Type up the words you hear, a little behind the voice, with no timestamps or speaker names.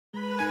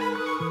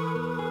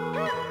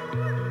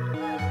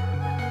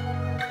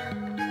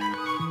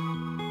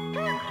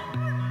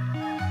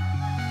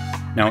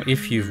Now,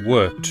 if you've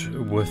worked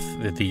with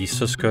the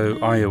Cisco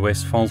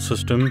IOS file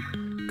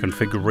system,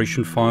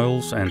 configuration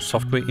files and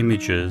software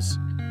images,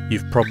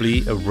 you've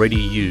probably already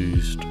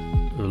used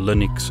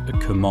Linux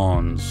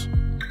commands.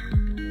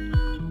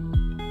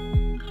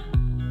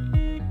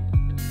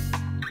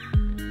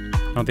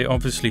 Now, there are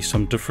obviously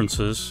some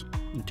differences.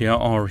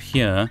 dir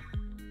here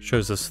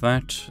shows us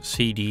that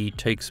cd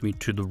takes me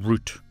to the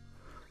root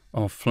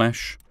of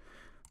Flash,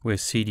 where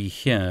cd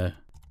here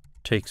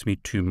takes me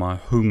to my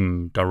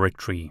home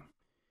directory.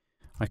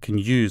 I can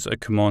use a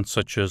command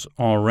such as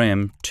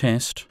rm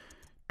test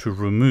to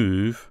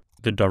remove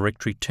the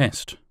directory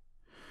test.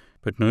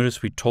 But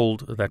notice we're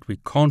told that we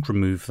can't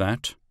remove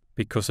that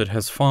because it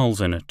has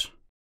files in it.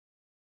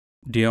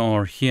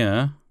 dir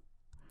here,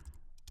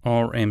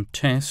 rm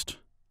test.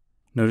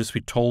 Notice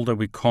we're told that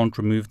we can't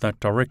remove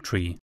that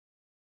directory,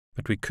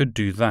 but we could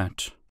do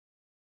that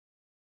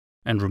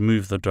and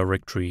remove the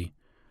directory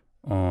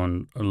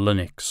on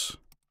Linux.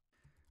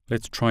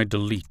 Let's try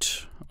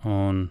delete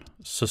on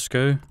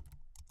Cisco.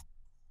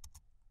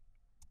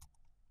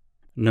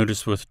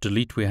 Notice with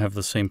delete we have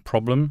the same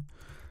problem.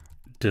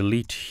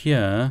 Delete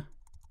here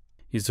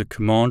is a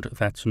command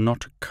that's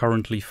not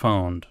currently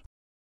found.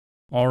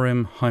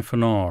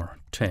 rm-r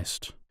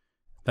test.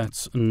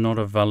 That's not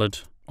a valid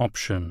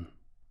option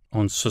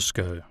on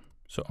Cisco.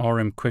 So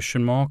rm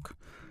question mark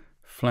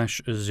flash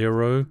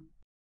 0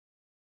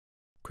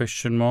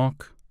 question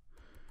mark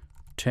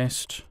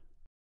test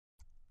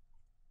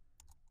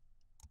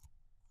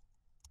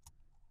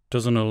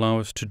doesn't allow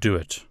us to do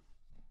it.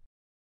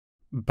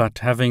 But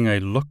having a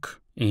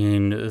look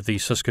in the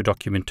Cisco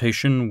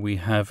documentation, we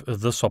have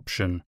this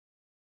option.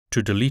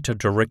 To delete a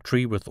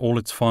directory with all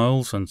its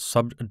files and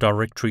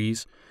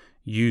subdirectories,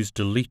 use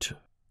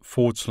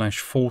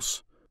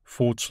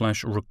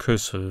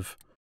delete/force/recursive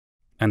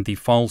and the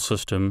file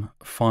system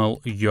file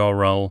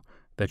URL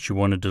that you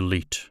want to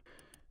delete.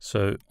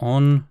 So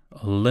on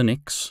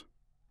Linux,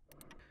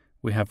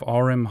 we have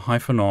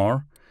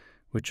rm-r,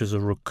 which is a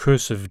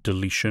recursive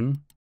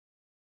deletion.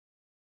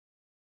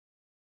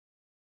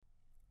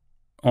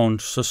 On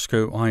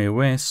Cisco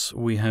IOS,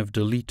 we have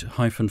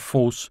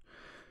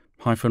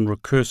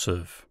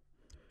delete-force-recursive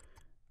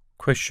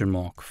question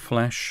mark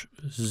flash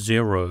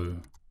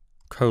 0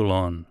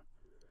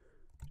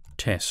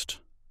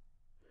 test.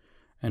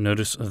 And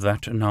notice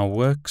that now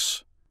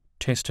works.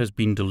 Test has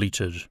been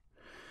deleted.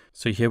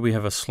 So here we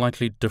have a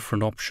slightly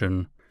different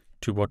option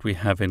to what we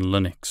have in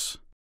Linux.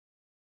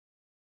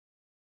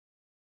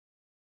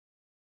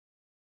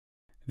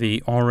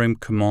 The rm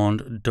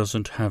command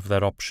doesn't have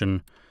that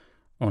option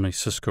on a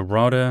Cisco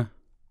router.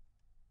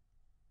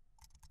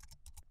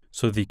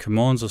 So the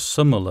commands are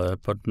similar,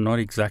 but not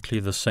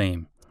exactly the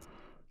same.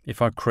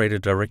 If I create a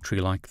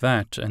directory like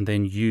that and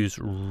then use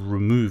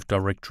remove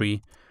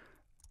directory,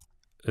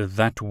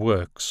 that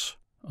works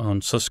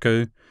on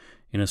Cisco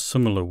in a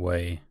similar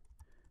way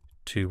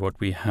to what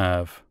we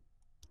have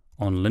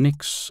on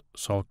Linux.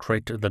 So I'll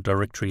create the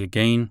directory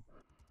again.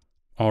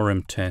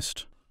 rm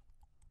test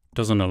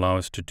doesn't allow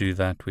us to do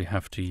that. We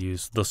have to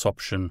use this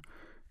option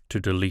to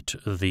delete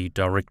the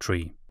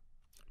directory.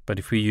 But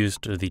if we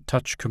used the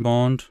touch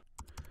command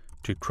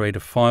to create a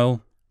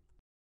file,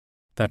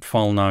 that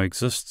file now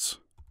exists.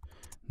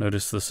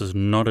 Notice this is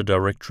not a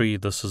directory,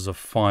 this is a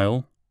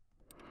file.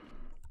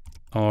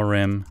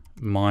 rm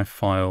my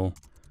file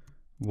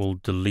will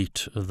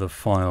delete the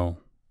file.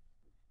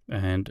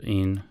 And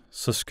in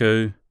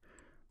Cisco,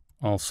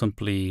 I'll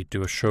simply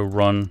do a show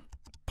run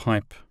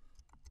pipe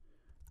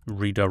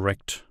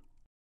redirect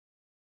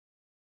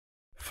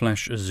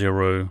flash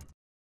 0,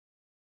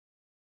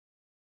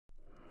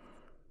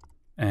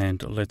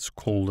 and let's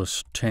call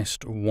this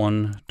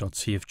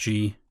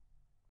test1.cfg.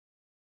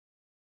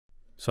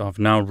 So I've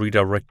now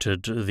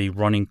redirected the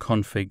running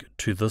config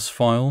to this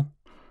file.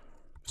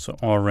 So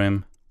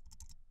rm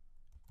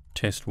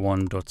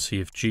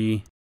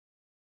test1.cfg.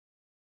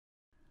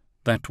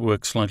 That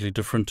works slightly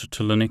different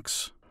to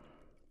Linux.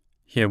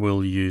 Here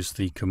we'll use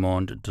the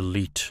command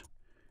delete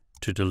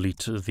to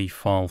delete the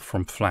file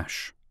from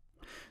Flash.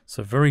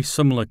 So very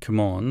similar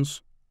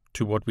commands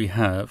to what we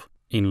have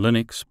in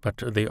Linux, but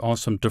there are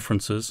some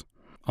differences.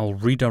 I'll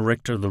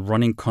redirect the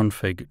running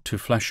config to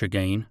Flash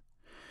again,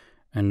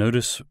 and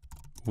notice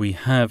we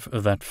have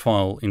that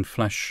file in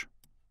Flash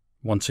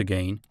once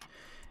again,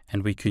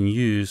 and we can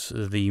use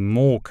the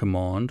more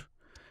command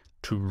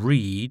to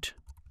read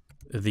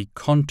the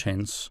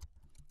contents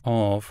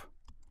of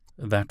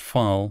that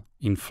file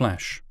in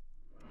Flash.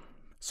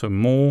 So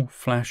more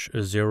flash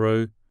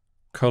 0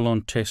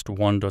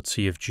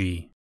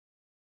 test1.cfg.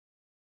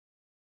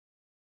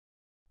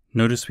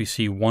 Notice we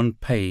see one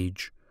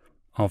page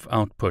of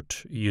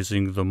output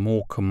using the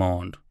more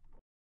command.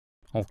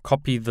 I'll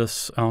copy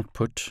this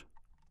output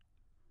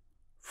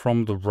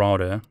from the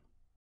router,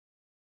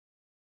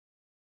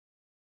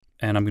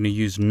 and I'm going to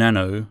use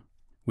Nano,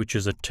 which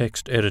is a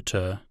text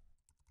editor,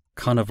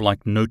 kind of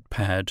like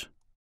Notepad,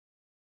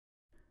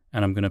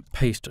 and I'm going to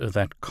paste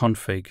that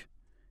config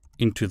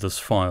into this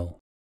file.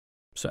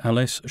 So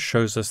ls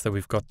shows us that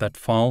we've got that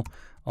file.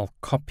 I'll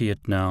copy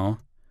it now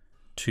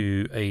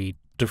to a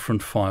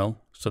different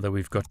file so that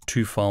we've got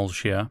two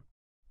files here.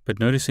 But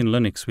notice in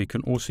Linux we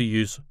can also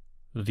use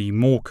the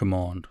more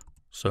command.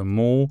 So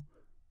more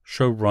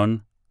show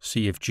run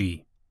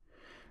CFG.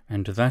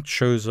 And that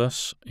shows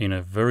us in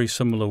a very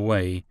similar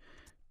way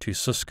to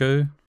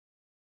Cisco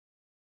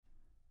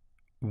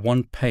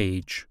one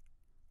page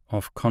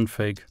of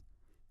config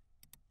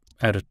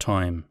at a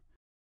time.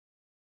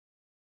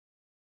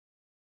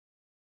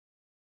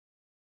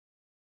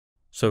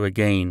 So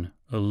again,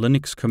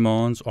 Linux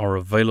commands are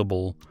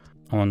available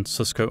on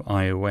Cisco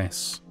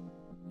IOS.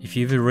 If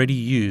you've already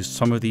used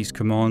some of these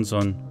commands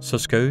on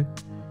Cisco,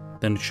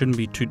 then it shouldn't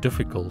be too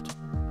difficult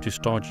to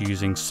start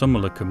using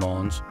similar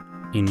commands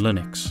in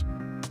Linux.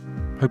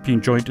 Hope you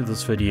enjoyed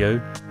this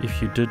video.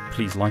 If you did,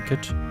 please like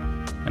it,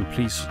 and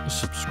please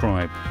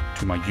subscribe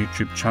to my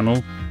YouTube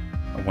channel.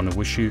 I want to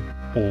wish you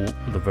all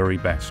the very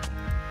best.